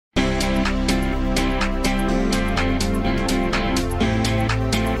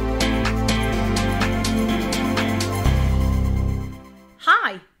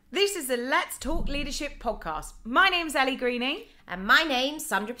the Let's Talk Leadership podcast. My name's Ellie Greening. And my name's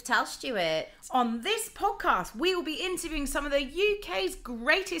Sandra Patel-Stewart. On this podcast, we will be interviewing some of the UK's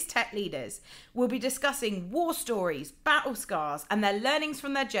greatest tech leaders. We'll be discussing war stories, battle scars, and their learnings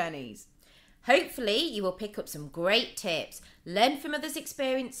from their journeys. Hopefully, you will pick up some great tips, learn from others'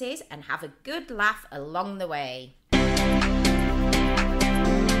 experiences, and have a good laugh along the way.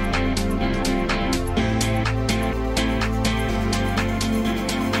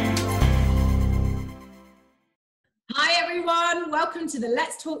 Hi everyone, welcome to the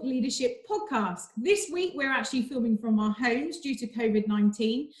Let's Talk Leadership podcast. This week we're actually filming from our homes due to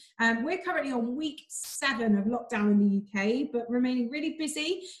COVID-19. We're currently on week 7 of lockdown in the UK, but remaining really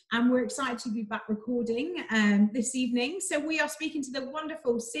busy, and we're excited to be back recording this evening. So we are speaking to the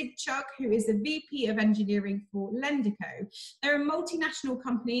wonderful Sid Chugh, who is the VP of Engineering for Lendico. They're a multinational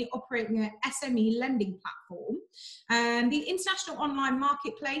company operating an SME lending platform. The international online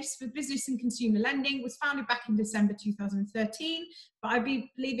marketplace for business and consumer lending was founded back in December 2013, but I believe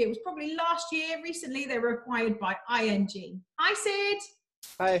it was probably last year. Recently, they were acquired by ING. Hi, Sid.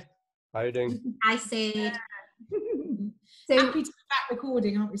 Hi. How are you doing? Hi, Sid. Yeah. So, happy to be back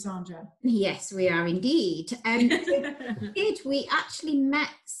recording, aren't we, Sandra? yes, we are indeed. Sid, we actually met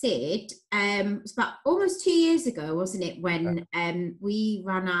Sid, it was about almost 2 years ago, wasn't it, when we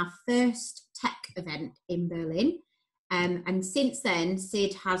ran our first tech event in Berlin. And since then,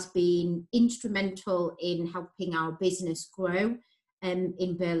 Sid has been instrumental in helping our business grow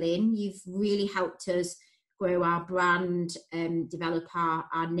in Berlin. You've really helped us grow our brand, develop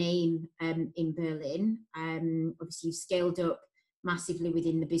our name in Berlin. Obviously, you've scaled up massively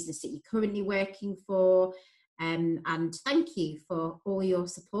within the business that you're currently working for. And thank you for all your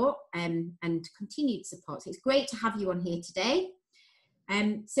support and continued support. So it's great to have you on here today.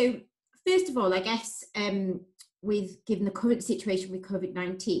 So first of all, I guess, given the current situation with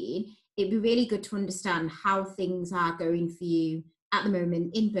COVID-19, it'd be really good to understand how things are going for you at the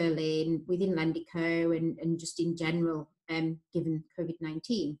moment in Berlin, within Lendico, and just in general, given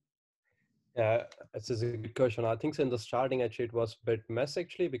COVID-19. Yeah, this is a good question. I think in the starting, actually, it was a bit mess,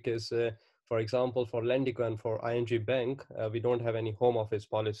 actually, because, for example, for Lendico and for ING Bank, we don't have any home office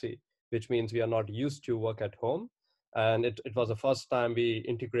policy, which means we are not used to work at home. And it was the first time we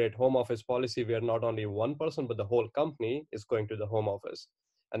integrate home office policy where not only one person, but the whole company is going to the home office.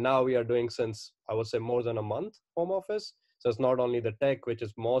 And now we are doing, since I would say more than a month, home office. So it's not only the tech, which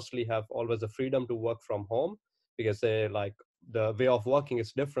is mostly have always the freedom to work from home, because they like the way of working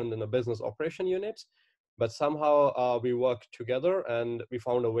is different than the business operation units. But somehow we work together and we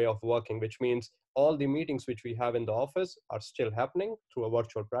found a way of working, which means all the meetings which we have in the office are still happening through a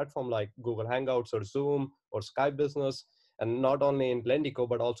virtual platform like Google Hangouts or Zoom or Skype Business, and not only in Lendico,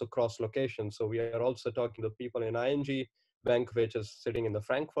 but also cross locations. So we are also talking to people in ING Bank, which is sitting in the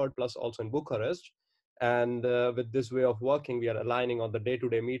Frankfurt, plus also in Bucharest. And with this way of working, we are aligning on the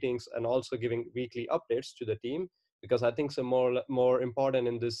day-to-day meetings and also giving weekly updates to the team, because I think more important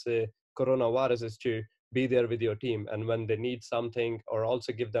in this coronavirus is to be there with your team, and when they need something, or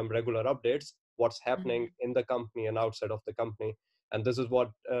also give them regular updates, what's happening in the company and outside of the company. And this is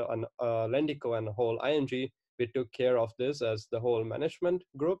what on Lendico and the whole ING, we took care of this as the whole management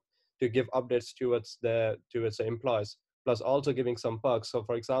group to give updates towards its employees, plus also giving some perks. So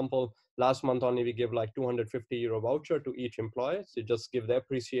for example, last month only we give like €250 voucher to each employee to just give the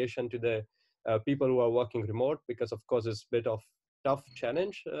appreciation to the people who are working remote, because of course it's a bit of tough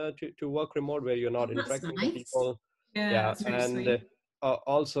challenge to work remote where you're not interacting with people. Yeah. And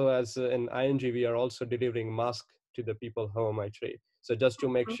also as in ING, we are also delivering mask to the people home actually. So just to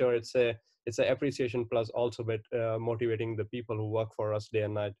make sure it's a appreciation, plus also bit motivating the people who work for us day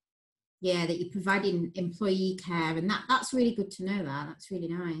and night. Yeah, that you're providing employee care, and that's really good to know. That's really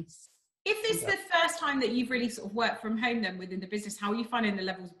nice. If this is the first time that you've really sort of worked from home then within the business, how are you finding the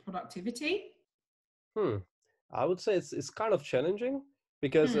levels of productivity? I would say it's kind of challenging,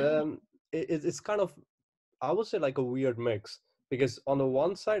 because it's kind of, I would say, like a weird mix, because on the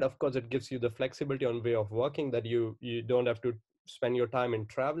one side, of course, it gives you the flexibility on way of working, that you don't have to spend your time in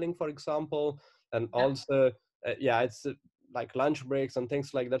traveling, for example, and also it's like lunch breaks and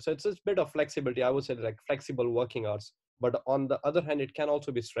things like that. So it's a bit of flexibility, I would say, like flexible working hours. But on the other hand, it can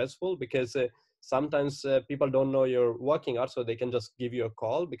also be stressful, because sometimes people don't know your working hours, so they can just give you a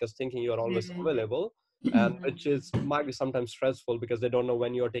call because thinking you're always available, and which might be sometimes stressful because they don't know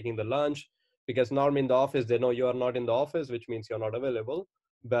when you're taking the lunch, because normally in the office, they know you are not in the office, which means you're not available.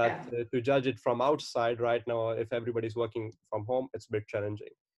 But to judge it from outside right now, if everybody's working from home, it's a bit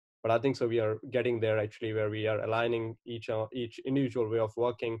challenging. But I think so we are getting there actually, where we are aligning each individual way of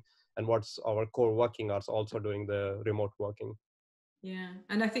working and what's our core working hours, also doing the remote working. Yeah,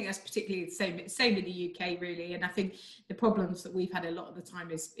 and I think that's particularly the same in the UK, really. And I think the problems that we've had a lot of the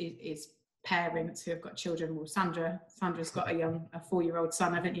time is parents who have got children. Well, Sandra's got a 4-year-old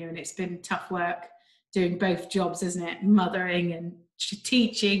son, haven't you? And it's been tough work doing both jobs, isn't it? Mothering and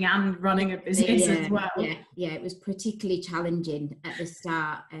teaching and running a business as well. Yeah, it was particularly challenging at the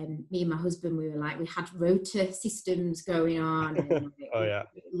start. Me and my husband, we had rota systems going on, and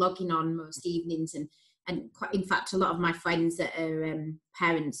logging on most evenings, and in fact, a lot of my friends that are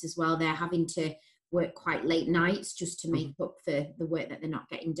parents as well, they're having to work quite late nights just to make up for the work that they're not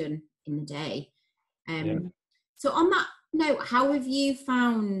getting done in the day. So on that note, how have you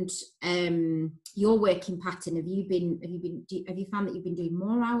found your working pattern? Have you found that you've been doing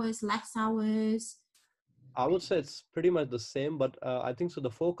more hours, less hours? I would say it's pretty much the same, but I think so the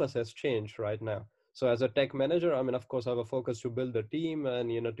focus has changed right now. So as a tech manager, I mean, of course, I have a focus to build a team and,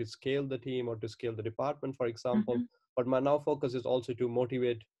 to scale the team or to scale the department, for example. But my now focus is also to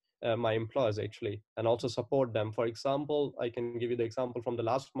motivate my employees actually, and also support them. For example, I can give you the example from the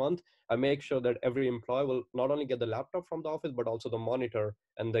last month. I make sure that every employee will not only get the laptop from the office, but also the monitor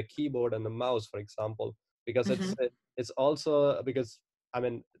and the keyboard and the mouse, for example, because it's also because, I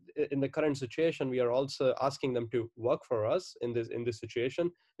mean, in the current situation, we are also asking them to work for us in this situation,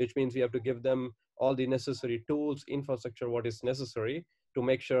 which means we have to give them all the necessary tools, infrastructure, what is necessary to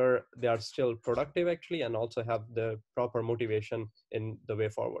make sure they are still productive actually, and also have the proper motivation in the way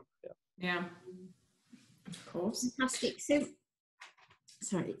forward. Yeah, of course. Fantastic.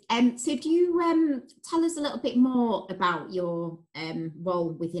 So do you tell us a little bit more about your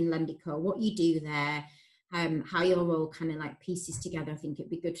role within Lendico, what you do there, how your role kind of like pieces together? I think it'd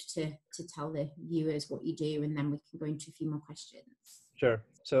be good to tell the viewers what you do, and then we can go into a few more questions. Sure.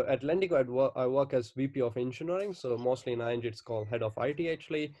 So at Lendico, I work as VP of Engineering. So mostly in ING, it's called Head of IT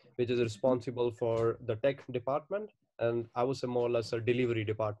actually, which is responsible for the tech department. And I would say more or less a delivery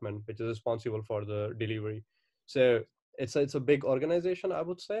department, which is responsible for the delivery. So it's a big organization, I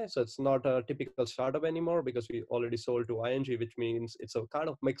would say. So it's not a typical startup anymore, because we already sold to ING, which means it's a kind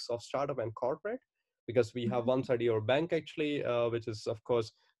of mix of startup and corporate, because we have one side your bank actually, which is of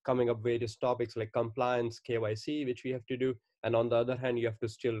course coming up various topics like compliance, KYC, which we have to do. And on the other hand, you have to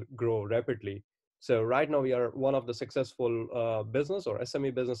still grow rapidly. So right now we are one of the successful business or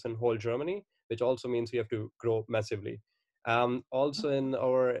SME business in whole Germany, which also means we have to grow massively. Also in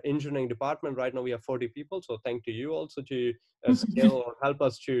our engineering department right now we have 40 people. So thank to you also to scale or help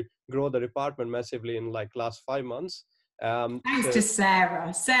us to grow the department massively in like last 5 months. Thanks to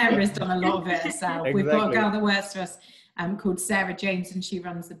Sarah. Sarah's done a lot of it herself. Exactly. We've got a girl that works for us called Sarah James, and she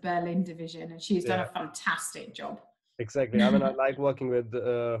runs the Berlin division, and she's done a fantastic job. Exactly. I mean, I like working with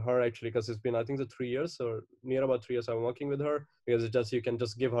her actually, because it's been, I think, 3 years or near about 3 years I'm working with her, because it's just, you can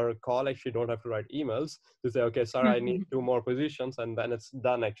just give her a call. Actually, don't have to write emails to say, okay, Sarah, I need 2 more positions, and then it's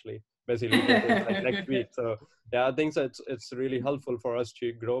done actually, basically like next week. So yeah, I think so it's really helpful for us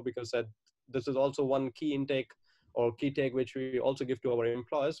to grow, because this is also one key intake or key take which we also give to our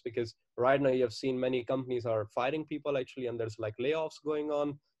employees, because right now you have seen many companies are firing people actually, and there's like layoffs going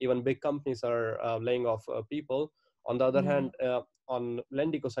on. Even big companies are laying off people. On the other hand, on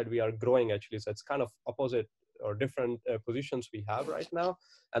Lendico side, we are growing actually. So it's kind of opposite or different positions we have right now.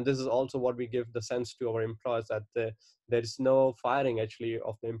 And this is also what we give the sense to our employees, that there is no firing actually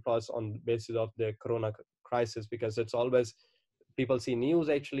of the employees on the basis of the corona crisis, because it's always, people see news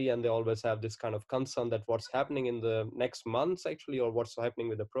actually, and they always have this kind of concern that what's happening in the next months actually, or what's happening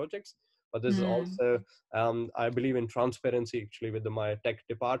with the projects. But this is also, I believe in transparency actually with my tech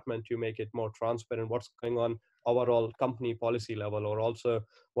department, to make it more transparent what's going on overall company policy level, or also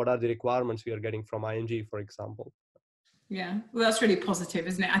what are the requirements we are getting from ING, for example. Yeah, well, that's really positive,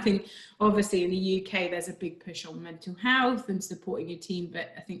 isn't it? I think obviously in the UK there's a big push on mental health and supporting your team,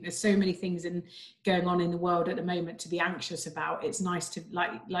 but I think there's so many things going on in the world at the moment to be anxious about. It's nice to,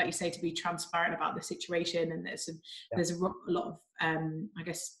 like you say, to be transparent about the situation, and there's a lot of I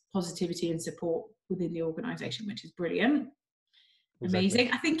guess positivity and support within the organisation, which is brilliant. Amazing.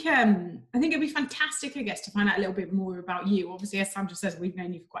 Exactly. I think it'd be fantastic, I guess, to find out a little bit more about you. Obviously, as Sandra says, we've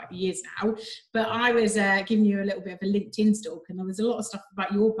known you for quite a few years now, but I was giving you a little bit of a LinkedIn stalk, and there was a lot of stuff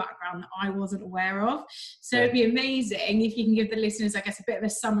about your background that I wasn't aware of. So it'd be amazing if you can give the listeners, I guess, a bit of a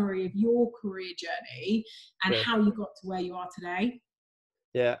summary of your career journey and how you got to where you are today.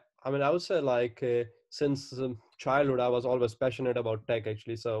 Yeah, I mean, I would say like since childhood, I was always passionate about tech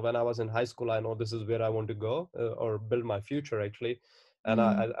actually. So when I was in high school, I know this is where I want to go or build my future actually. And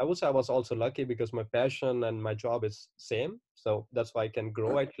I would say I was also lucky, because my passion and my job is same. So that's why I can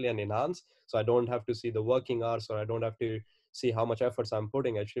grow actually and enhance. So I don't have to see the working hours, or I don't have to see how much efforts I'm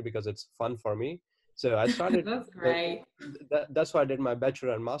putting actually, because it's fun for me. So I started, That's great. that's why I did my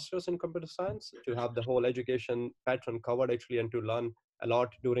bachelor and master's in computer science, to have the whole education pattern covered actually, and to learn a lot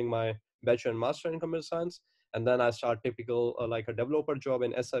during my bachelor and master in computer science. And then I start typical like a developer job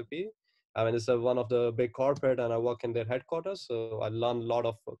in SIP. I mean, it's one of the big corporate, and I work in their headquarters. So I learn a lot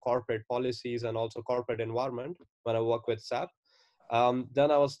of corporate policies and also corporate environment when I work with SAP.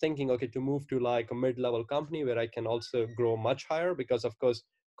 Then I was thinking, okay, to move to like a mid-level company where I can also grow much higher, because of course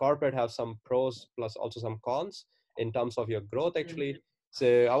corporate have some pros plus also some cons in terms of your growth actually.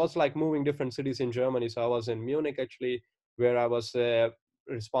 So I was like moving different cities in Germany. So I was in Munich actually, where I was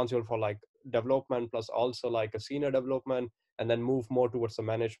responsible for like development plus also like a senior development, and then move more towards the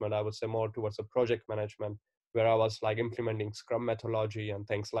management. I would say more towards the project management, where I was like implementing Scrum methodology and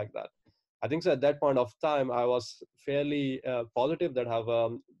things like that. I think so at that point of time, I was fairly positive that I have a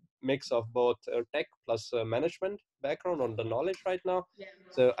mix of both tech plus management background on the knowledge right now. Yeah.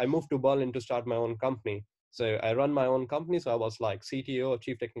 So I moved to Berlin to start my own company. So I run my own company. So I was like CTO,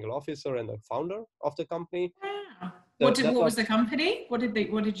 Chief Technical Officer, and the founder of the company. Wow. So What was the company? What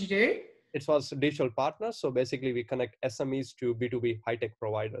did you do? it was digital partners. So basically we connect SMEs to B2B high-tech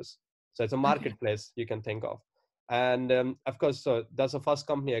providers. So it's a marketplace you can think of. And of course, so that's the first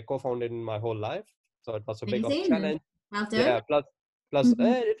company I co-founded in my whole life. So it was a big of Amazing. challenge. Well done. Yeah, plus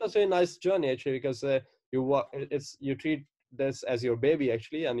Mhm. it was a nice journey actually, because you treat this as your baby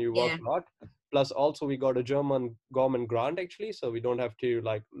actually, and you work Yeah. a lot. Plus also we got a German government grant actually, so we don't have to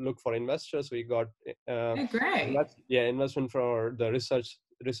like look for investors. We got Oh, great. investment for the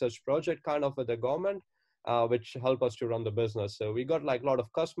research project kind of with the government, which help us to run the business. So we got like a lot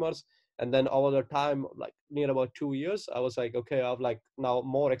of customers. And then over the time, like near about 2 years, I was like, okay, I have like now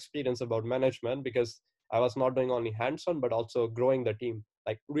more experience about management, because I was not doing only hands-on, but also growing the team,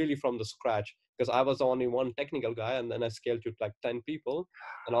 like really from the scratch, because I was only one technical guy, and then I scaled to like 10 people,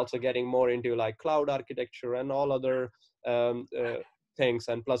 and also getting more into like cloud architecture and all other things,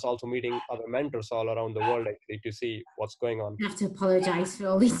 and plus also meeting other mentors all around the world actually to see what's going on. I have to apologise for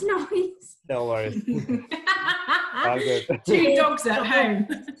all this noise. No worries. All good. Two dogs at home.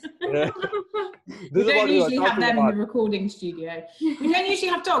 Yeah. We This is don't what we were usually have talking them in about. the recording studio. We don't usually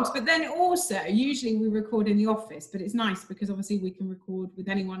have dogs, but then also usually we record in the office. But it's nice because obviously we can record with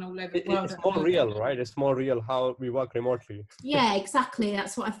anyone all over the world. It's more real, right? It's more real how we work remotely. Yeah, exactly.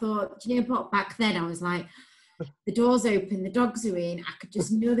 That's what I thought. Do you know what? Back then I was like, the door's open, the dogs are in. I could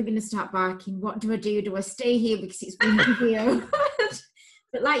just know they're going to start barking. What do I do? Do I stay here because it's been video?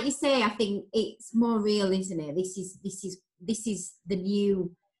 But like you say, I think it's more real, isn't it? This is the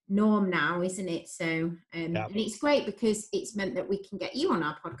new norm now, isn't it? So, and it's great because it's meant that we can get you on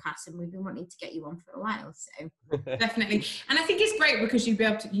our podcast, and we've been wanting to get you on for a while. So definitely, and I think it's great because you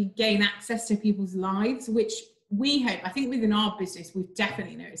gain access to people's lives, which we hope. I think within our business, we've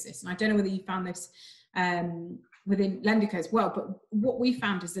definitely noticed this, and I don't know whether you found this within Lendico as well. But what we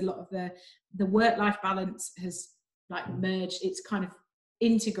found is a lot of the work-life balance has like merged. It's kind of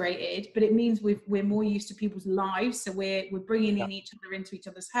integrated, but it means we're more used to people's lives, so we're bringing in each other into each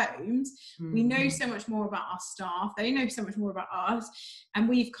other's homes. We know so much more about our staff, they know so much more about us, and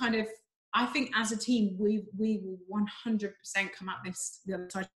we've kind of, I think as a team we will 100% come out the other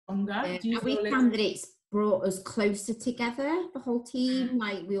side stronger. We found that it's brought us closer together, the whole team.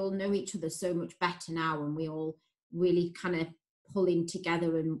 Like we all know each other so much better now, and we all really kind of pulling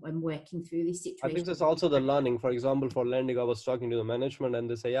together and working through this situation. I think there's also the learning. For example, for Lendico, I was talking to the management, and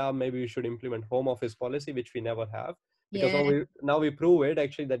they say, yeah, maybe we should implement home office policy, which we never have. Because now we prove it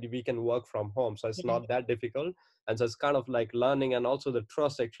actually that we can work from home. So it's not that difficult. And so it's kind of like learning, and also the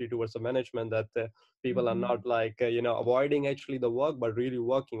trust actually towards the management, that people are not like, avoiding actually the work, but really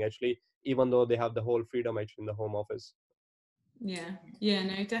working actually, even though they have the whole freedom actually in the home office. Yeah,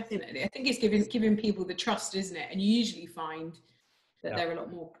 no, definitely. I think it's giving people the trust, isn't it? And you usually find that they're a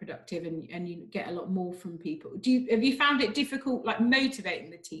lot more productive, and you get a lot more from people. Have you found it difficult, like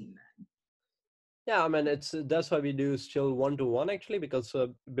motivating the team then? Yeah, I mean, that's why we do still one-to-one actually, because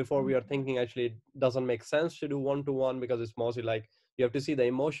before we are thinking actually it doesn't make sense to do one-to-one, because it's mostly like you have to see the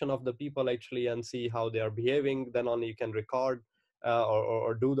emotion of the people actually and see how they are behaving. Then only you can record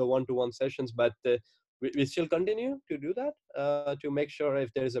or do the one-to-one sessions. But we still continue to do that to make sure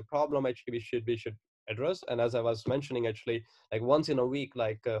if there is a problem actually we should address. And as I was mentioning actually, like once in a week,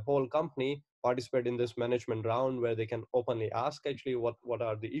 like a whole company participate in this management round where they can openly ask actually what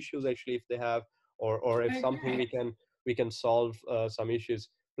are the issues actually if they have, or if something we can solve some issues.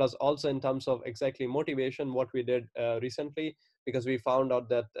 Plus also in terms of exactly motivation, what we did recently, because we found out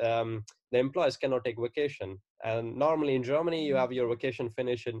that the employees cannot take vacation, and normally in Germany you have your vacation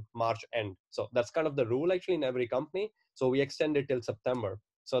finish in March end. So that's kind of the rule actually in every company. So we extended till September,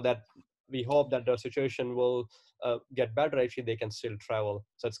 so that we hope that the situation will get better, actually they can still travel.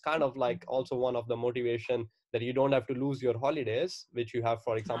 So it's kind of like also one of the motivation that you don't have to lose your holidays, which you have,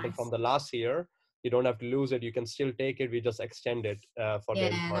 for example, from Nice. the last year. You don't have to lose it. You can still take it. We just extend it for the Yeah,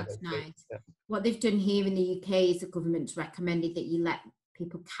 employees. that's Actually. nice. Yeah. What they've done here in the UK is the government's recommended that you let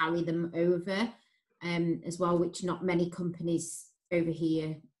people carry them over as well, which not many companies over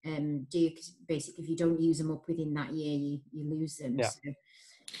here do, because basically if you don't use them up within that year, you lose them. Yeah. So,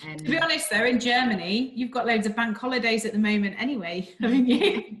 to be honest, though, in Germany, you've got loads of bank holidays at the moment anyway, haven't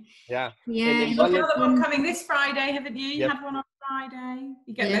you? Yeah. Yeah, You've got another one coming this Friday, haven't you? You Yep. had one on Friday.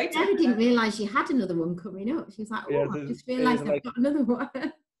 You get yeah, loads. Sarah didn't realise she had another one coming up. She was like, Yeah, oh, I've just there's realised I've like got another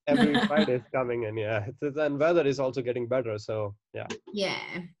one. every Friday is coming in. Yeah. And weather is also getting better. So yeah. Yeah.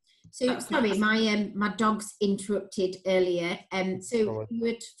 So sorry, my dogs interrupted earlier. So you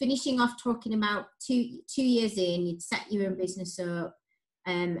were finishing off talking about two years in, you'd set your own business up,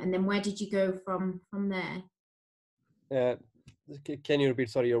 and then where did you go from there? Can you repeat?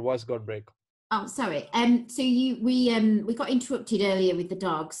 Sorry, your voice got break. Oh, sorry. So we got interrupted earlier with the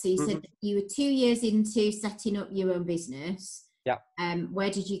dogs. So you said that you were 2 years into setting up your own business. Yeah. Where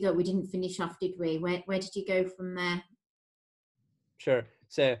did you go? We didn't finish off, did we? Where did you go from there? Sure.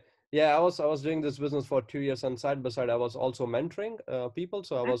 So yeah, I was doing this business for 2 years, and side by side I was also mentoring people.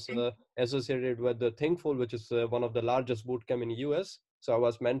 So I was associated with the Thinkful, which is one of the largest bootcamp in the US. So I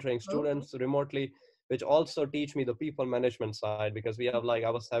was mentoring students remotely, which also teach me the people management side, because we have I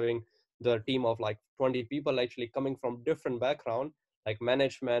was having the team of 20 people actually coming from different background, like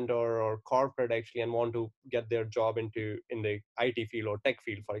management or corporate actually, and want to get their job in the IT field or tech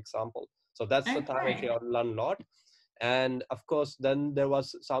field, for example. So that's the time actually I learned a lot. And of course, then there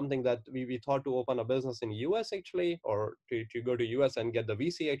was something that we thought to open a business in US actually, or to go to US and get the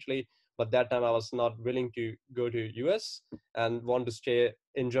VC actually. But that time I was not willing to go to US and want to stay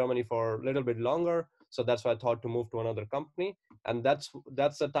in Germany for a little bit longer. So that's why I thought to move to another company. And that's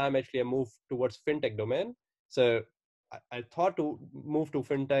the time actually I moved towards fintech domain. So I thought to move to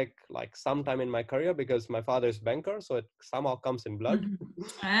fintech sometime in my career, because my father is banker, so it somehow comes in blood.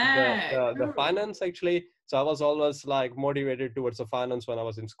 The finance actually. So I was always motivated towards the finance when I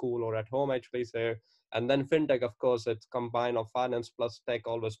was in school or at home actually. So, and then fintech, of course, it's combine of finance plus tech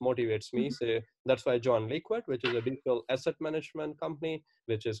always motivates me. So that's why I joined Liquid, which is a digital asset management company,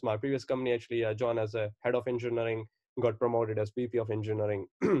 which is my previous company. Actually, I joined as a head of engineering, got promoted as VP of engineering.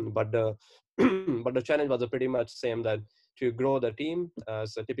 but the but the challenge was pretty much same, that to grow the team,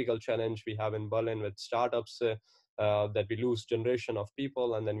 it's a typical challenge we have in Berlin with startups. That we lose generation of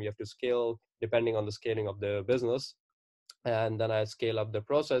people, and then we have to scale depending on the scaling of the business. And then I scale up the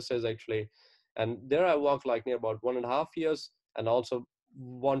processes actually. And there I worked near about 1.5 years, and also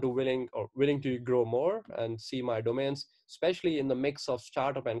willing to grow more and see my domains, especially in the mix of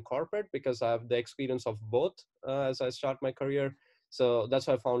startup and corporate, because I have the experience of both as I start my career. So that's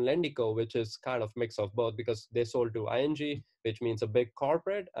why I found Lendico, which is kind of mix of both, because they sold to ING, which means a big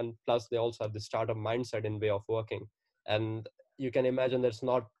corporate, and plus they also have the startup mindset in way of working. And you can imagine there's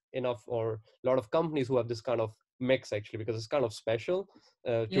not enough or a lot of companies who have this kind of mix actually, because it's kind of special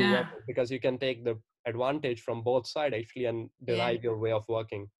to work with, because you can take the advantage from both sides actually and derive your way of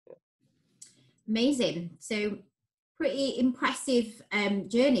working. Amazing. So pretty impressive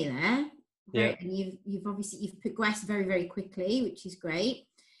journey there. Yeah. And you've progressed very, very quickly, which is great.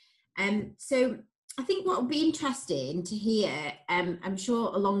 So I think what will be interesting to hear, I'm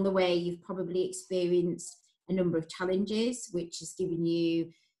sure along the way you've probably experienced a number of challenges, which has given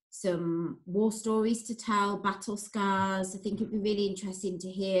you some war stories to tell, battle scars. I think it'd be really interesting to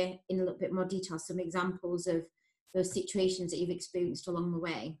hear in a little bit more detail some examples of those situations that you've experienced along the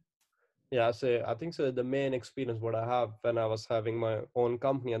way. Yeah, so I think so the main experience what I have when I was having my own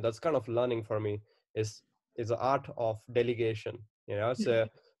company, and that's kind of learning for me, is the art of delegation. So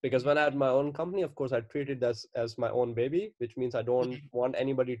because when I had my own company, of course I treated this as my own baby, which means I don't want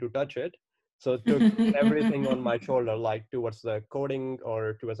anybody to touch it. So took everything on my shoulder, towards the coding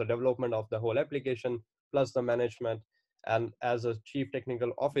or towards the development of the whole application, plus the management. And as a chief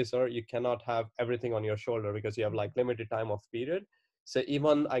technical officer, you cannot have everything on your shoulder, because you have limited time of period. So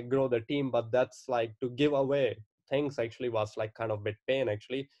even I grow the team, but that's to give away things actually was kind of bit pain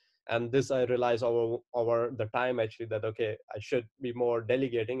actually. And this I realized over the time actually, that okay, I should be more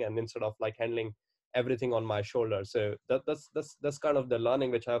delegating, and instead of handling everything on my shoulder. So that's kind of the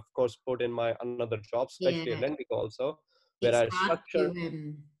learning which I of course put in my another job, especially at Lendico also, where I structure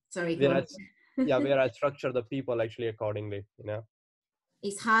where I structure the people actually accordingly.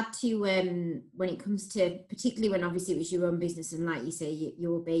 It's hard to when it comes to, particularly when obviously it was your own business and like you say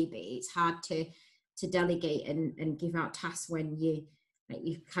your baby, it's hard to delegate and give out tasks when you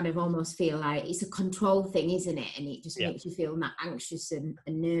you kind of almost feel like it's a control thing, isn't it? And it just Yeah. makes you feel that anxious and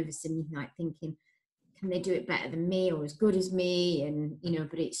nervous, and you're like thinking, can they do it better than me or as good as me? And, you know,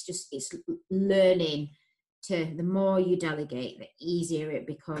 but it's learning to, the more you delegate, the easier it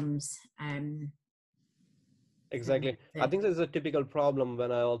becomes. Exactly. I think there's a typical problem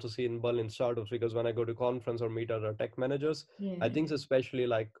when I also see in Berlin startups, because when I go to conference or meet other tech managers, I think especially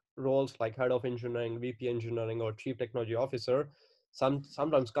like roles like head of engineering, VP engineering, or chief technology officer,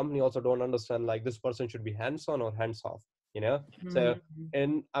 sometimes company also don't understand like this person should be hands-on or hands-off, you know? So,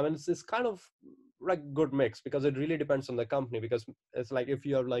 and I mean, it's kind of like good mix, because it really depends on the company, because it's like if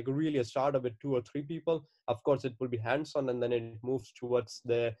you have like really a startup with 2 or 3 people, of course it will be hands-on, and then it moves towards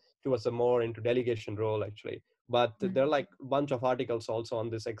a more into delegation role actually. But there are like a bunch of articles also on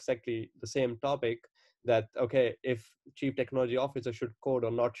this exactly the same topic, that okay, if chief technology officer should code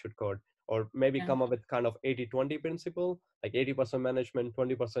or not should code, or maybe come up with kind of 80-20 principle, like 80% management,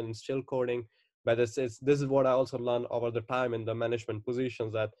 20% still coding. But this is what I also learned over the time in the management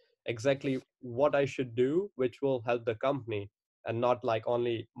positions, that exactly what I should do, which will help the company, and not like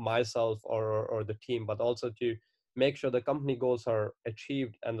only myself or the team, but also to make sure the company goals are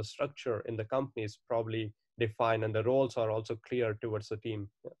achieved and the structure in the company is probably defined and the roles are also clear towards the team.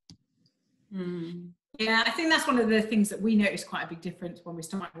 Yeah, I think that's one of the things that we noticed quite a big difference when we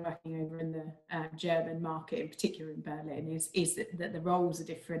started working over in the German market, in particular in Berlin, is that the roles are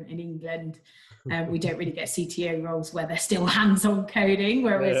different in England. We don't really get CTO roles where they're still hands-on coding,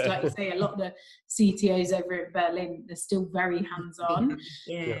 whereas, like you say, a lot of the CTOs over in Berlin, they're still very hands-on.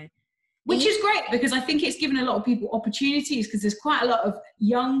 Which is great, because I think it's given a lot of people opportunities, because there's quite a lot of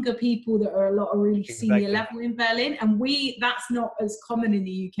younger people that are a lot of really senior level in Berlin, and that's not as common in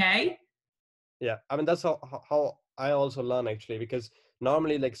the UK. Yeah, I mean, that's how I also learn actually, because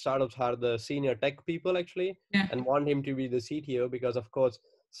normally like startups hire the senior tech people actually, and want him to be the CTO, because of course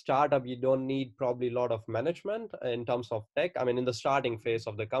startup, you don't need probably a lot of management in terms of tech. I mean, in the starting phase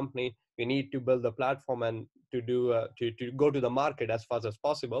of the company, you need to build the platform and to do to go to the market as fast as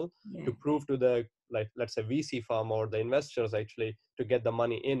possible, to prove to the, like, let's say VC firm or the investors actually, to get the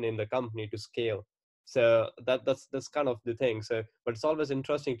money in the company to scale. So that's kind of the thing. So, but it's always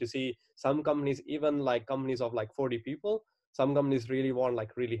interesting to see some companies, even like companies of like 40 people, some companies really want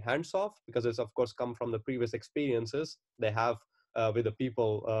like really hands off, because it's of course come from the previous experiences they have with the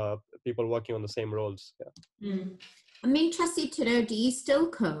people working on the same roles. I'm interested to know, do you still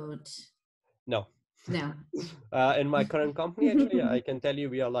code? No. In my current company, actually, I can tell you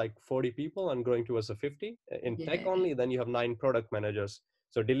we are like 40 people and growing towards a 50 in tech only. Then you have 9 product managers.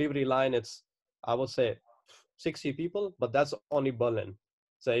 So delivery line, it's, I would say 60 people, but that's only Berlin.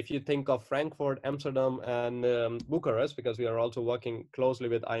 So if you think of Frankfurt, Amsterdam, and Bucharest, because we are also working closely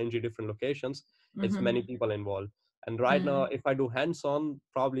with ING different locations, it's many people involved. And right now, if I do hands-on,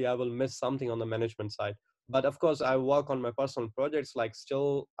 probably I will miss something on the management side. But of course, I work on my personal projects, like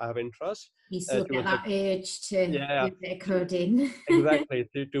still I have interest. You still get that urge to do a bit of coding. Exactly,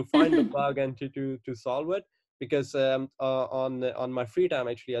 to find the bug and to solve it. Because on my free time,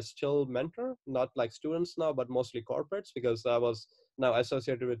 actually, I still mentor, not like students now, but mostly corporates, because I was now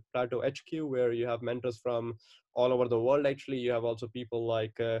associated with Plateau HQ, where you have mentors from all over the world. Actually, you have also people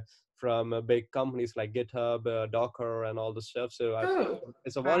like from big companies like GitHub, Docker, and all the stuff. So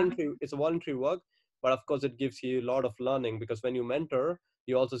it's a voluntary work, but of course it gives you a lot of learning, because when you mentor,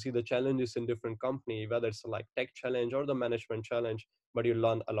 you also see the challenges in different company, whether it's like tech challenge or the management challenge, but you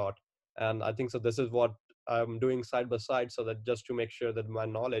learn a lot. And I think so this is what I'm doing side by side, so that just to make sure that my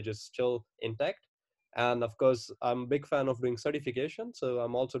knowledge is still intact. And of course, I'm a big fan of doing certification. So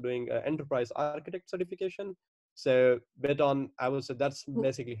I'm also doing enterprise architect certification. So bit on, I would say that's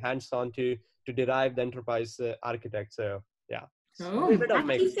basically hands-on to derive the enterprise architect. So yeah. How do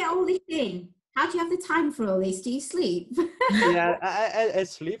you fit all this in? How do you have the time for all this? Do you sleep? Yeah, I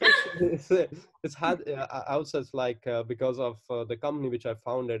sleep actually. It's hard. I would say it's like because of the company which I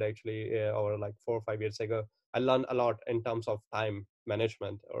founded actually over like 4 or 5 years ago. I learned a lot in terms of time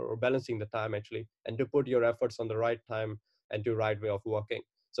management or balancing the time actually, and to put your efforts on the right time and to right way of working.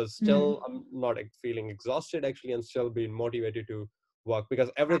 So still, I'm not feeling exhausted actually, and still being motivated to work, because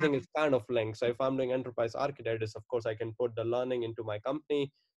everything is kind of linked. So if I'm doing enterprise architect, is of course I can put the learning into my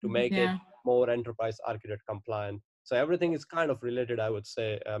company to make it more enterprise architect compliant. So everything is kind of related, I would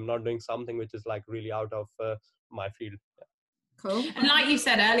say. I'm not doing something which is like really out of my field. Cool. And like you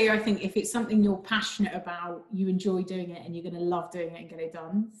said earlier, I think if it's something you're passionate about, you enjoy doing it and you're going to love doing it and get it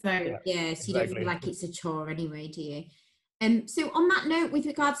done. So so you don't feel like it's a chore anyway, do you? So on that note, with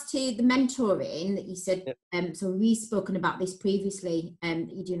regards to the mentoring that you said, so we've spoken about this previously, that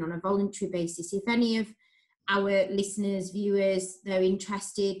you're doing on a voluntary basis. If any of our listeners, viewers, they're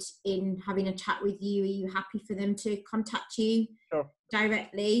interested in having a chat with you, are you happy for them to contact you Sure.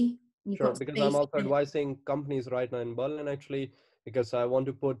 directly? You've Sure, got because space I'm also to- advising companies right now in Berlin actually, because I want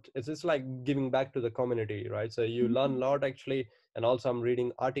to put, it's just like giving back to the community, right? So you learn a lot actually, and also I'm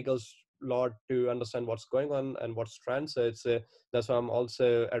reading articles a lot to understand what's going on and what's trends. So it's that's why I'm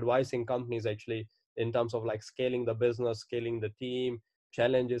also advising companies actually in terms of like scaling the business, scaling the team,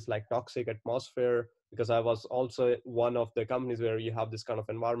 challenges like toxic atmosphere, because I was also one of the companies where you have this kind of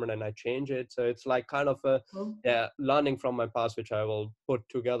environment and I change it. So it's like kind of a Cool. yeah, learning from my past, which I will put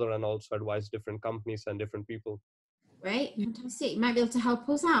together and also advise different companies and different people. Great, fantastic. You might be able to help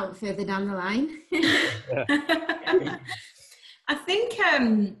us out further down the line. Yeah. I think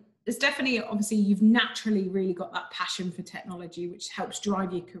there's definitely, obviously, you've naturally really got that passion for technology, which helps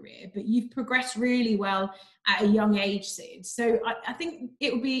drive your career, but you've progressed really well at a young age, Sid. So I think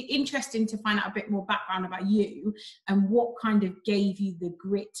it would be interesting to find out a bit more background about you and what kind of gave you the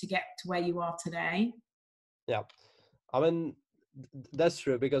grit to get to where you are today. Yeah. I mean, that's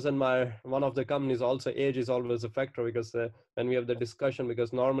true, because in my one of the companies also age is always a factor, because when we have the discussion,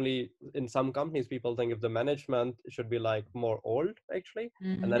 because normally in some companies people think if the management should be like more old actually,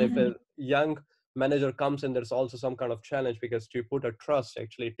 and then if a young manager comes in, there's also some kind of challenge, because to put a trust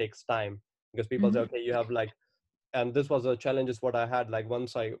actually takes time, because people say okay, you have like, and this was a challenge is what I had like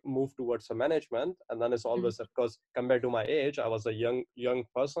once I moved towards the management, and then it's always, of course, compared to my age, I was a young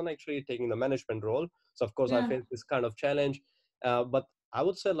person actually taking the management role, so of course I Yeah. faced this kind of challenge. But I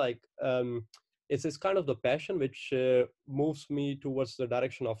would say like it's this kind of the passion which moves me towards the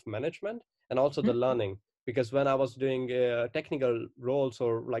direction of management and also the learning, because when I was doing technical roles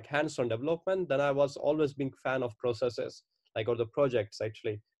or like hands-on development, then I was always being fan of processes, like, or the projects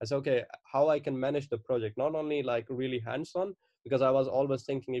actually. I said okay, how I can manage the project, not only like really hands-on, because I was always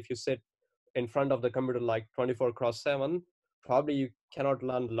thinking if you sit in front of the computer like 24/7, probably you cannot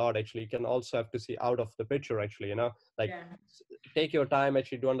learn a lot actually. You can also have to see out of the picture actually, like Yeah. take your time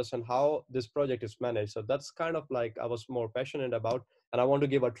actually to understand how this project is managed. So that's kind of like I was more passionate about, and I want to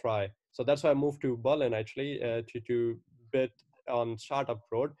give a try. So that's why I moved to Berlin actually, to bid on startup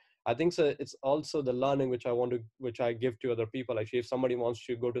road. I think so. It's also the learning which I give to other people. Actually, if somebody wants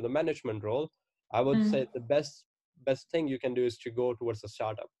to go to the management role, I would say the best thing you can do is to go towards a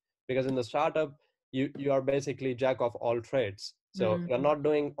startup, because in the startup you are basically jack of all trades. So you're not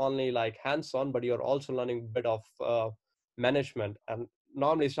doing only like hands-on, but you're also learning a bit of management. And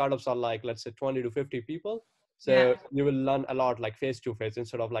normally startups are like, let's say 20 to 50 people. So you will learn a lot like face to face,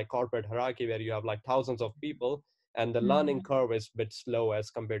 instead of like corporate hierarchy where you have like thousands of people, and the learning curve is a bit slow as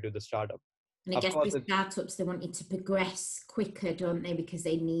compared to the startup. And I Of guess course, the startups, they want you to progress quicker, don't they? Because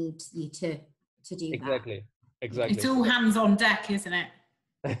they need you to do exactly, that. It's exactly. all hands on deck, isn't it?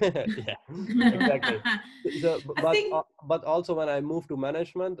 Yeah, exactly. So, I think but also when I move to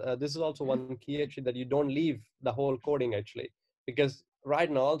management, this is also one key actually, that you don't leave the whole coding actually, because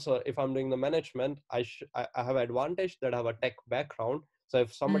right now also if I'm doing the management, I have advantage that I have a tech background. So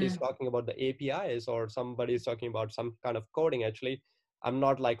if somebody is talking about the APIs or somebody is talking about some kind of coding, actually, I'm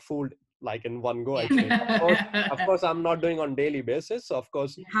not like fooled like in one go Yeah. actually. Of course, I'm not doing on daily basis. So of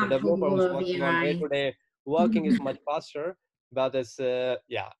course, You the have full developer wall who's over working your on day eye. to day working is much faster, but it's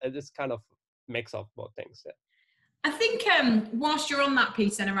yeah, it's kind of mix of both things. Yeah. I think whilst you're on that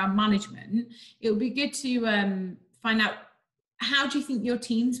piece and around management, it would be good to find out, how do you think your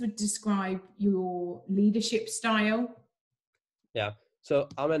teams would describe your leadership style? Yeah. So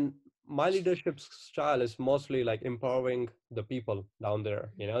I mean, my leadership style is mostly like empowering the people down there.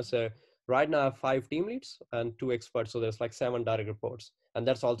 So right now I have 5 team leads and 2 experts. So there's like 7 direct reports, and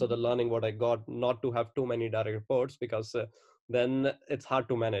that's also the learning what I got, not to have too many direct reports, because then it's hard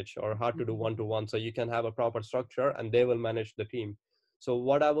to manage or hard to do one-to-one. So you can have a proper structure, and they will manage the team. So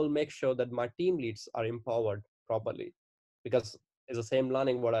what I will make sure that my team leads are empowered properly, because it's the same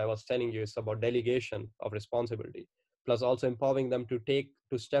learning what I was telling you is about delegation of responsibility, plus also empowering them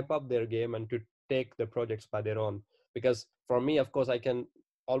to step up their game and to take the projects by their own. Because for me, of course, I can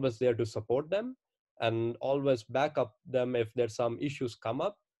always there to support them and always back up them if there's some issues come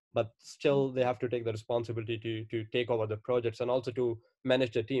up, but still they have to take the responsibility to take over the projects and also to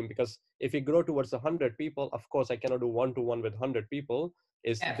manage the team. Because if we grow towards 100 people, of course I cannot do one-to-one with 100 people.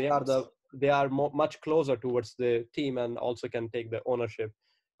 Is Yeah, they are much closer towards the team and also can take the ownership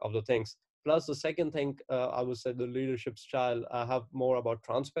of the things. Plus, the second thing, I would say the leadership style, I have more about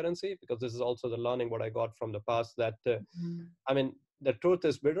transparency, because this is also the learning what I got from the past, that, I mean, the truth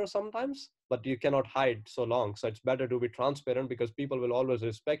is bitter sometimes, but you cannot hide so long. So it's better to be transparent, because people will always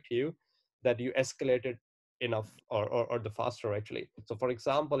respect you, that you escalated enough or the faster actually. So for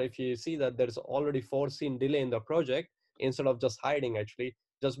example, if you see that there's already foreseen delay in the project, instead of just hiding, actually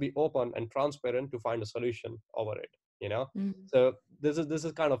just be open and transparent to find a solution over it, you know. So this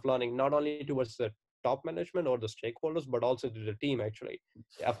is kind of learning, not only towards the top management or the stakeholders, but also to the team actually.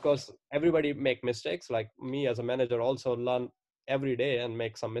 Of course, everybody make mistakes, like me as a manager also learn every day and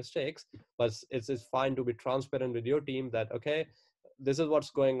make some mistakes, but it's fine to be transparent with your team that, okay, this is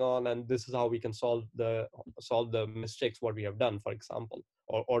what's going on and this is how we can solve the mistakes what we have done, for example,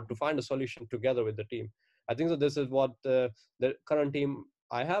 or to find a solution together with the team. I think that this is what the current team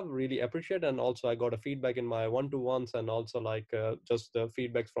I have really appreciated, and also I got a feedback in my one-to-ones, and also like just the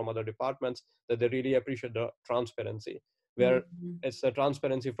feedbacks from other departments, that they really appreciate the transparency, where it's a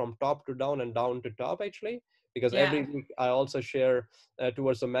transparency from top to down and down to top actually, because every week I also share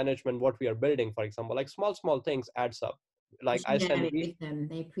towards the management what we are building, for example, like small things adds up. Like I Share send it with them.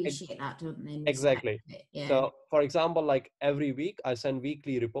 They appreciate that, don't they? And respect exactly. it. Yeah. So for example, like every week I send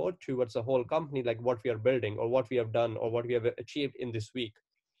weekly report towards the whole company, like what we are building or what we have done or what we have achieved in this week.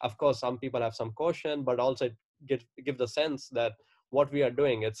 Of course, some people have some caution, but also give the sense that what we are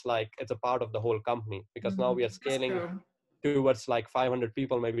doing, it's like it's a part of the whole company, because now we are scaling towards like 500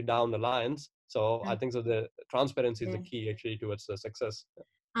 people maybe down the lines. So I think so the transparency is the key actually towards the success.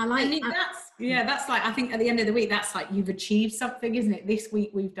 I like that's like, I think at the end of the week, that's like you've achieved something, isn't it? This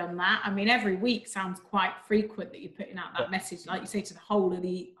week we've done that. I mean, every week sounds quite frequent that you're putting out that message, like you say, to the whole of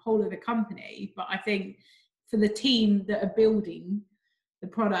the company. But I think for the team that are building the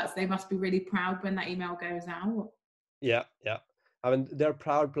products, they must be really proud when that email goes out. Yeah. I mean, they're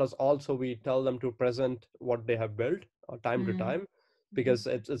proud. Plus, also we tell them to present what they have built time to time, because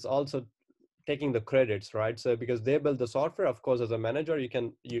it's also taking the credits, right? So because they build the software, of course, as a manager,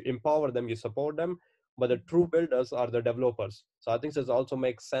 you empower them, you support them, but the true builders are the developers. So I think this also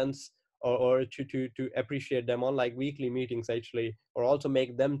makes sense, or to appreciate them on like weekly meetings actually, or also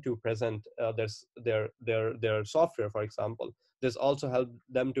make them to present their software, for example. This also helps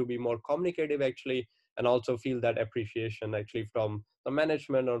them to be more communicative actually, and also feel that appreciation actually from the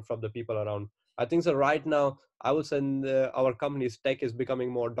management or from the people around. I think so right now, I would say our company's tech is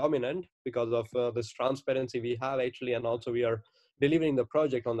becoming more dominant because of this transparency we have actually, and also we are delivering the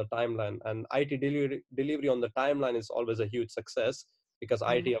project on the timeline. And IT delivery on the timeline is always a huge success, because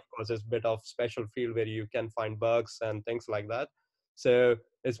IT, of course, is a bit of special field where you can find bugs and things like that. So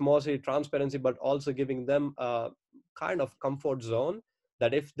it's mostly transparency, but also giving them a kind of comfort zone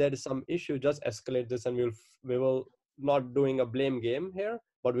that if there is some issue, just escalate this, and we will not doing a blame game here,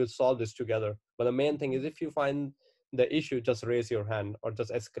 but we'll solve this together. But the main thing is, if you find the issue, just raise your hand or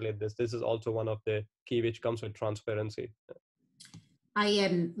just escalate this. This is also one of the key which comes with transparency.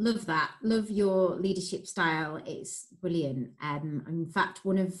 I love that. Love your leadership style. It's brilliant. In fact,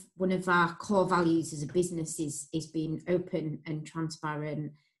 one of our core values as a business is being open and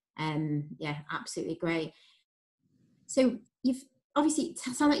transparent. Yeah, absolutely great. So you've obviously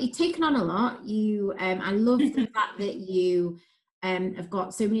sound like you've taken on a lot. I love the fact that you have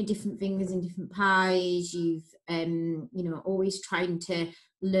got so many different fingers in different pies. You've always trying to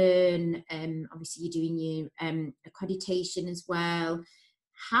learn. Obviously you're doing your accreditation as well.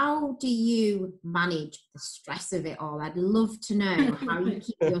 How do you manage the stress of it all? I'd love to know how you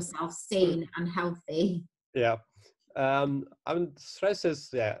keep yourself sane and healthy. Yeah. I mean, stress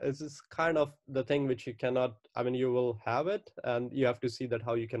is, it's kind of the thing which you cannot, I mean, you will have it and you have to see that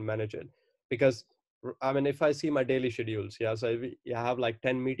how you can manage it. Because I mean, if I see my daily schedules, so I have like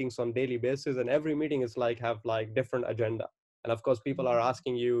 10 meetings on daily basis, and every meeting is like have like different agenda. And of course, people are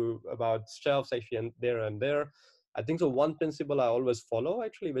asking you about stuff actually and there. I think so one principle I always follow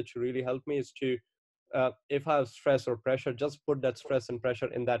actually, which really helped me, is to, if I have stress or pressure, just put that stress and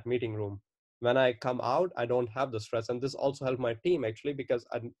pressure in that meeting room. When I come out, I don't have the stress. And this also helped my team actually, because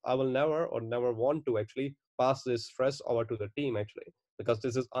I will never want to actually pass this stress over to the team actually, because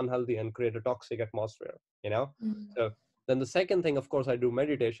this is unhealthy and create a toxic atmosphere, So then the second thing, of course, I do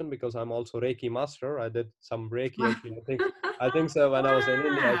meditation, because I'm also Reiki master. I did some Reiki actually. I think so when I was in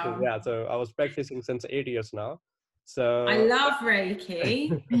India. Actually, so I was practicing since 8 years now. So I love Reiki.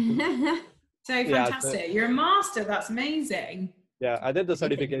 So fantastic. You're a master. That's amazing. Yeah, I did the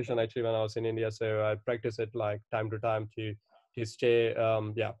certification actually when I was in India. So I practice it like time to time to stay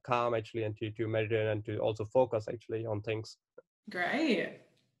calm actually, and to meditate and to also focus actually on things. Great.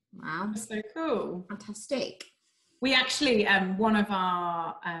 Wow. That's so cool. Fantastic. We actually, one of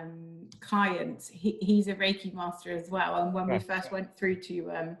our clients, he's a Reiki master as well. And when we first went through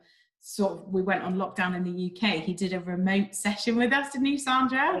to sort of, we went on lockdown in the UK, he did a remote session with us, didn't you,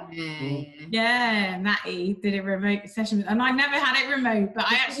 Sandra? Yeah, Matty did a remote session, and I never had it remote, but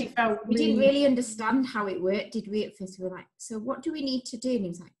I actually felt we didn't really understand how it worked, did we? At first, we were like, "So what do we need to do?" And he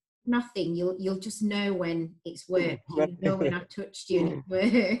was like, "Nothing. You'll just know when it's worked. You know when I've touched you and it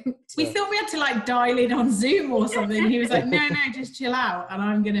worked." We thought we had to like dial in on Zoom or something. He was like, "No, just chill out, and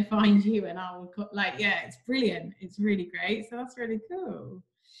I'm gonna find you, and I will like, yeah, it's brilliant. It's really great. So that's really cool."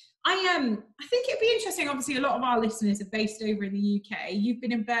 I think it'd be interesting. Obviously, a lot of our listeners are based over in the UK. You've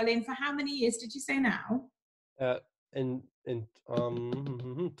been in Berlin for how many years? Did you say now? In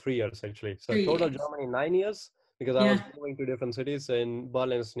 3 years actually. So 3 total years. Germany 9 years, because I was moving to different cities. In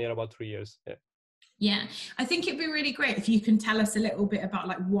Berlin, it's near about 3 years. Yeah. Yeah, I think it'd be really great if you can tell us a little bit about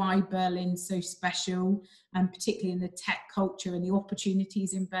like why Berlin's so special, and particularly in the tech culture and the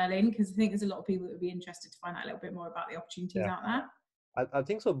opportunities in Berlin, because I think there's a lot of people that would be interested to find out a little bit more about the opportunities out there. I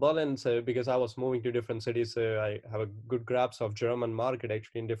think so. Berlin, so because I was moving to different cities, so I have a good grasp of German market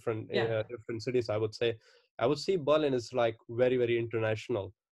actually in different cities. I would see Berlin is like very, very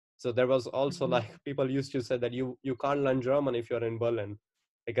international. So there was also like people used to say that you can't learn German if you're in Berlin,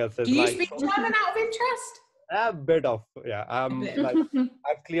 because Do it's you like speak German out of interest? a bit of like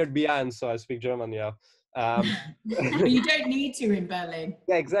I've cleared B1, so I speak German. Yeah. But you don't need to in Berlin.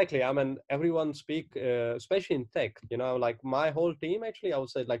 Yeah, exactly. I mean, everyone speak, especially in tech, like my whole team, actually, I would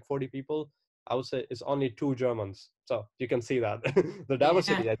say like 40 people, I would say it's only 2 Germans. So you can see that the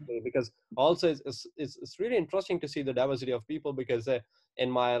diversity, actually, because also it's really interesting to see the diversity of people, because in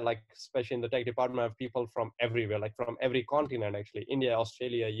my, like, especially in the tech department, I have people from everywhere, like from every continent, actually, India,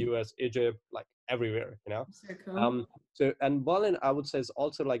 Australia, US, Egypt, like everywhere, So cool. And Berlin, I would say, is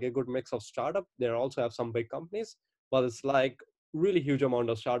also like a good mix of startup. They also have some big companies, but it's like really huge amount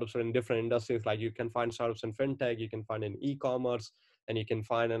of startups are in different industries. Like you can find startups in fintech, you can find in e-commerce, and you can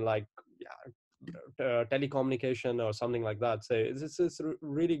find in like telecommunication or something like that. So it's a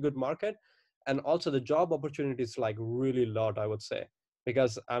really good market, and also the job opportunities like really lot, I would say,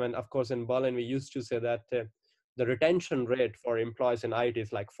 because I mean, of course, in Berlin we used to say that the retention rate for employees in IT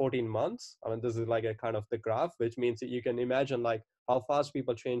is like 14 months. I mean, this is like a kind of the graph, which means that you can imagine like how fast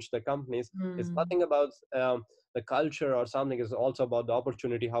people change the companies. It's nothing about the culture or something. It's also about the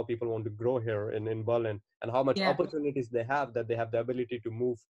opportunity, how people want to grow here in Berlin, and how much opportunities they have, that they have the ability to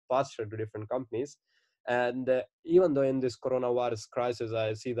move faster to different companies. And even though in this coronavirus crisis,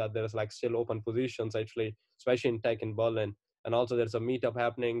 I see that there's like still open positions, actually, especially in tech in Berlin. And also there's a meetup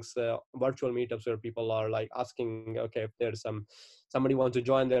happenings, virtual meetups, where people are like asking, okay, if there's somebody wants to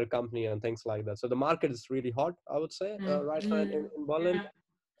join their company and things like that. So the market is really hot, I would say, right now in Berlin.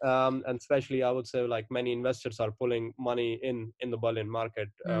 And especially, I would say, like many investors are pulling money in the Berlin market,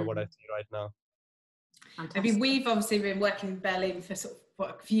 what I see right now. I mean, we've obviously been working in Berlin for sort of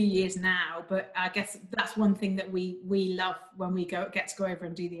a few years now, but I guess that's one thing that we love when we get to go over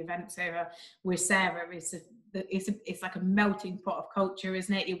and do the events over with Sarah. It's like a melting pot of culture,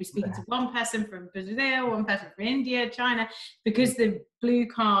 isn't it? You'll be speaking to one person from Brazil, one person from India, China, because the blue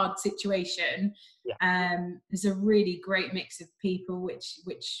card situation is a really great mix of people,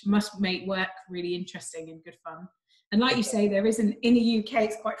 which must make work really interesting and good fun. And like you say, there isn't, in the UK,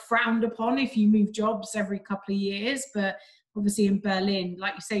 it's quite frowned upon if you move jobs every couple of years. But obviously in Berlin,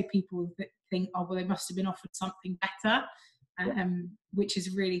 like you say, people think, oh, well, they must have been offered something better, which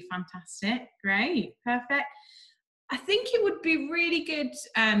is really fantastic. Great. Perfect. I think it would be really good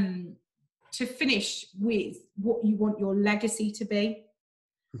to finish with what you want your legacy to be.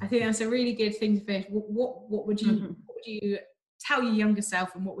 I think that's a really good thing to finish. What would you tell your younger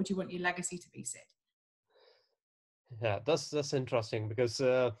self, and what would you want your legacy to be, Sid? Yeah, that's interesting, because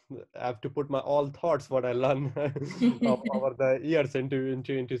I have to put my all thoughts, what I learn over the years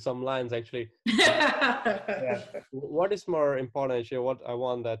into some lines, actually. What is more important, actually, what I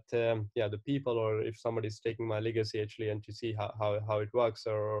want that the people, or if somebody's taking my legacy, actually, and to see how it works,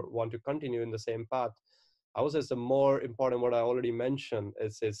 or want to continue in the same path, I would say the more important, what I already mentioned,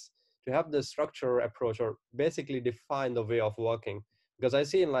 is to have the structure approach, or basically define the way of working. Because I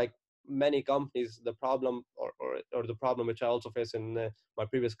see in like many companies, the problem or the problem which I also face in my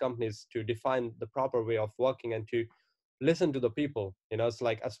previous companies, to define the proper way of working and to listen to the people. It's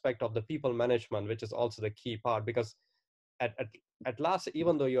like aspect of the people management, which is also the key part, because at last,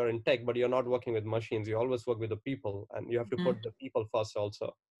 even though you're in tech, but you're not working with machines, you always work with the people, and you have to put the people first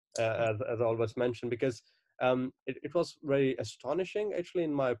also, as I always mentioned, because it was very astonishing, actually,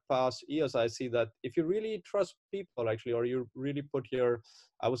 in my past years. I see that if you really trust people, actually, or you really put your,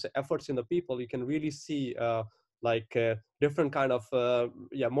 I would say, efforts in the people, you can really see different kind of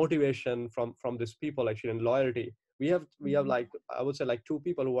motivation from these people, actually, and loyalty, we have like, I would say, like 2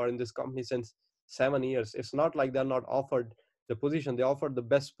 people who are in this company since 7 years. It's not like they're not offered the position, they offered the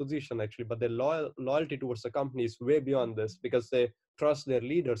best position actually, but their loyalty towards the company is way beyond this, because they trust their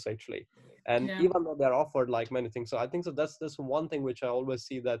leaders actually. And Yeah. even though they're offered like many things, so I think so that's one thing which I always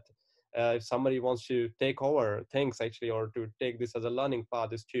see, that if somebody wants to take over things actually, or to take this as a learning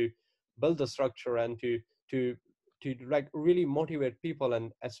path, is to build the structure and to like really motivate people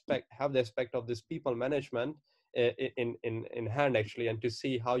and have the aspect of this people management in hand actually, and to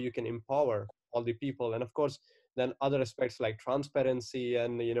see how you can empower all the people. And of course then other aspects like transparency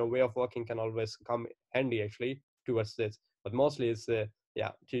and way of working can always come handy actually towards this. But mostly it's to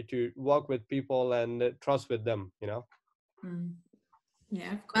work with people and trust with them. Yeah,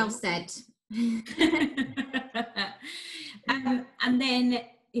 of Well course. said. And then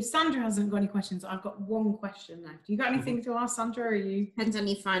if Sandra hasn't got any questions, I've got one question left. You got anything to ask, Sandra? Or are you? Depends on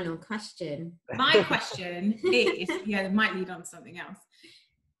your final question. My question is, it might lead on to something else.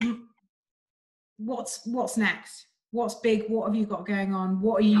 What's next? What's big? What have you got going on?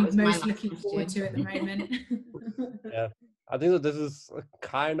 What are you most looking forward to at the moment? Yeah, I think that this is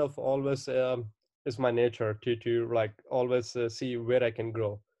kind of always is my nature to like always see where I can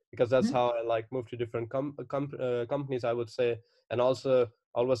grow, because that's how I like move to different companies, I would say. And also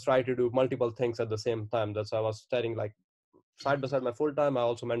always try to do multiple things at the same time. That's why I was studying like side by side my full time. I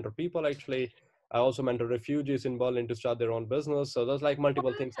also mentor people actually. I also mentor refugees in Berlin to start their own business. So there's like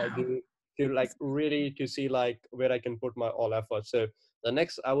multiple things I do to like really to see like where I can put my all effort. So the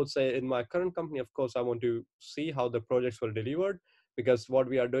next, I would say, in my current company, of course, I want to see how the projects were delivered, because what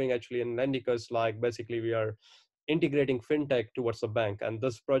we are doing actually in Lendico is like basically we are integrating fintech towards the bank, and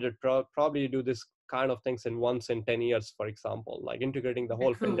this project probably do this kind of things in once in 10 years, for example, like integrating the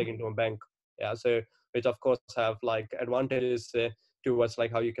whole fintech into a bank. Yeah, so which of course have like advantages towards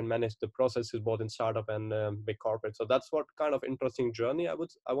like how you can manage the processes both in startup and big corporate. So that's what kind of interesting journey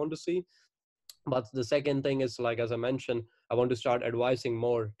I want to see. But the second thing is, like as I mentioned, I want to start advising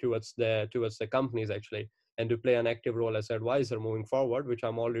more towards the companies actually, and to play an active role as advisor moving forward, which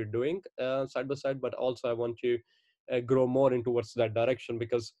I'm already doing side by side. But also I want to grow more in towards that direction,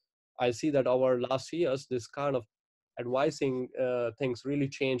 because I see that over last years this kind of advising things really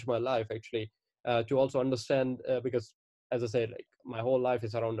changed my life actually, to also understand because as I said, like my whole life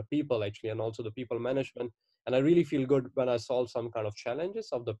is around the people actually, and also the people management. And I really feel good when I solve some kind of challenges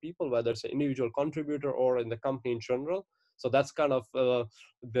of the people, whether it's an individual contributor or in the company in general. So that's kind of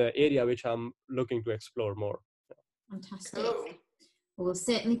the area which I'm looking to explore more. Fantastic. Cool. We'll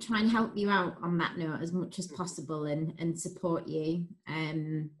certainly try and help you out on that note as much as possible and support you.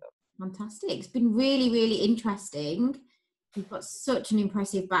 Fantastic. It's been really, really interesting. You've got such an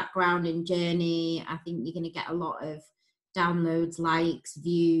impressive background and journey. I think you're going to get a lot of downloads, likes,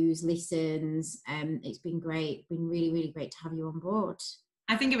 views, listens. It's been great. It's been really, really great to have you on board.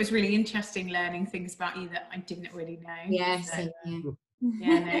 I think it was really interesting learning things about you that I didn't really know. Yes, so,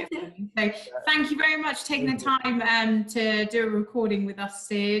 yeah. no, so thank you very much for taking the time to do a recording with us,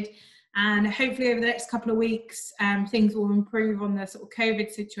 Sid. And hopefully over the next couple of weeks, things will improve on the sort of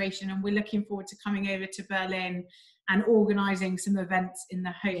COVID situation. And we're looking forward to coming over to Berlin and organising some events in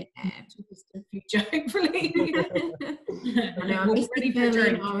the future, hopefully. I know, I'm missing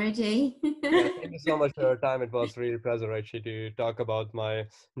Berlin already. Thank you so much for your time. It was really a pleasure actually to talk about my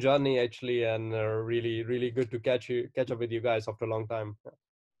journey actually, and really, really good to catch up with you guys after a long time.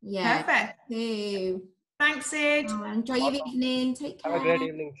 Yeah. Perfect. Thanks, Sid. Enjoy your evening. Take care. Have a great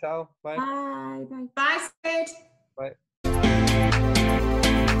evening. Ciao. Bye. Bye. Bye. Bye, Sid. Bye.